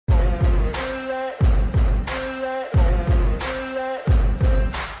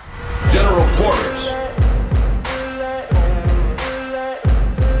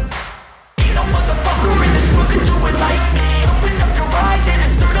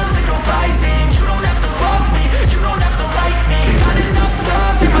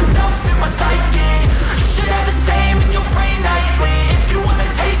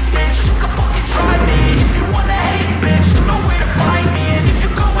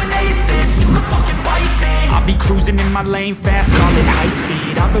my lane fast, call it high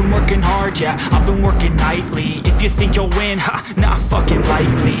speed. I've been working hard, yeah, I've been working nightly. If you think you'll win, ha, not fucking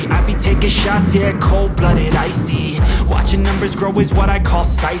likely. I be taking shots, yeah, cold-blooded, icy. Watching numbers grow is what I call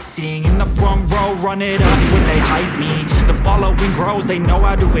sightseeing. In the front row, run it up when they hype me. The following grows, they know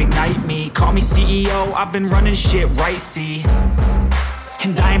how to ignite me. Call me CEO, I've been running shit right, see.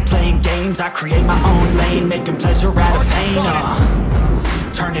 And I ain't playing games, I create my own lane, making pleasure out of pain,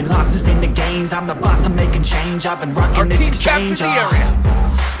 turning losses into gains. I'm the boss, I'm making change. I've been rocking this exchange,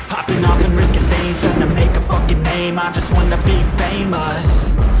 popping off and risking things, gonna make a fucking name. I just wanna be famous.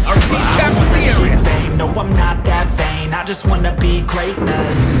 Our team captured the area. Fame. No, I'm not that vain. I just wanna be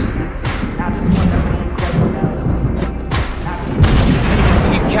greatness. Enemy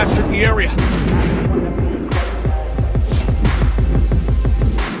team captured the area.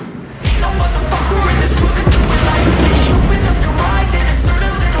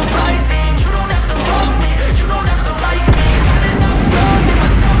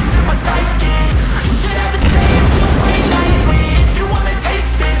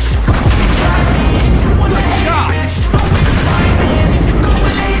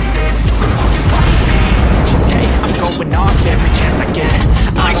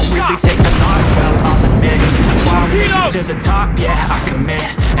 To the top, yeah, I commit.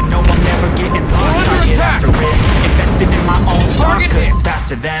 And no, I'm never getting lost, I get after it. Invested in my own stock, cause it's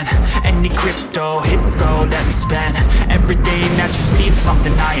faster than any crypto hits go, let me spend. Everything that you see is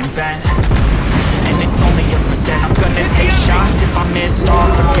something I invent. And it's only a percent. I'm gonna take shots. If I miss all,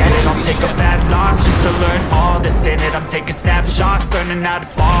 forget it. I'll take a bad loss just to learn all that's in it. I'm taking snapshots, learning how to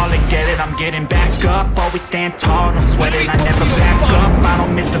fall and get it. I'm getting back up, always stand tall, don't sweat it. I never back up, I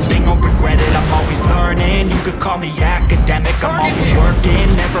don't miss a thing or regret it. I'm always learning, you could call me academic. I'm always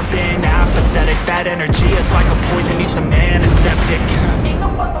working, never been apathetic. That energy is like a poison, needs some antiseptic.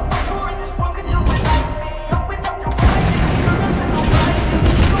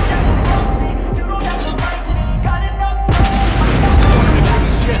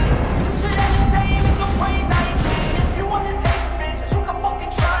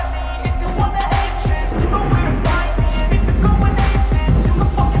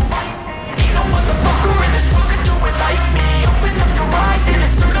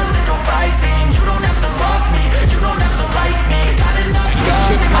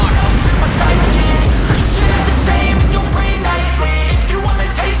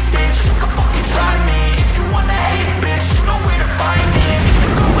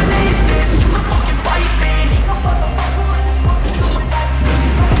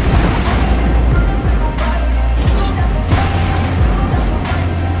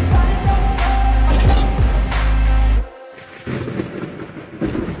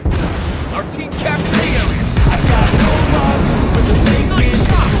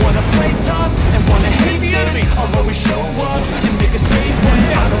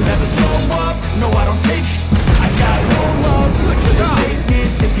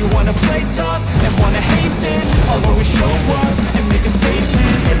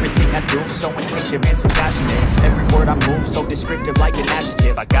 Like an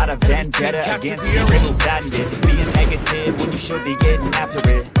adjective, I got a vendetta against people patented. Being negative when you should be getting after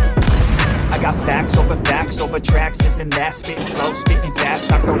it. I got facts over tracks, this and that. Spitting slow, spitting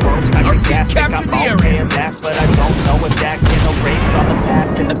fast, I can roast, I can gas. Think I'm okay at last, but I don't know if that can erase all the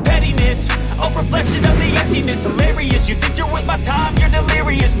past. And the pettiness, a reflection of the emptiness. Hilarious, you think you're worth my time, you're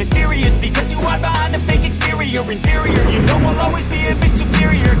delirious. Mysterious, because you hide behind a fake exterior. Inferior, you know I'll always be a bit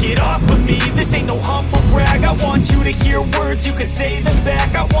superior. Get off of me, this ain't no humble brag. I want you to hear words, you can say them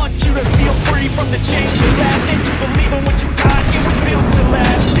back. I want you to feel free from the change of last, and to believe in what you got, it was built to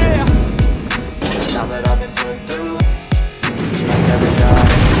last, yeah. Now that I've been put through, I never got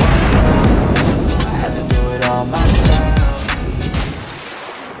anyone's help. I had to do it all myself.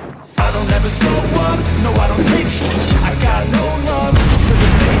 I don't ever slow up, no I don't take shit. I got no love for the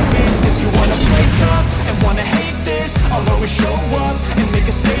fakeness. If you wanna play tough and wanna hate this, I'll always show up and make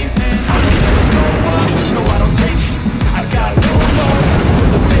a statement. I don't ever slow up, no I don't take shit. I got no love for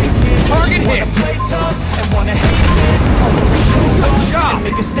the fakeness. Target hit. Wanna play tough and wanna hate this, I'll always show up and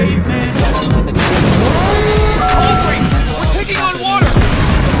make a statement. We're taking on water!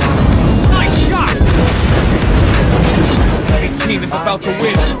 Nice shot! The team is about to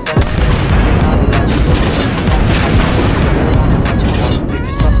win.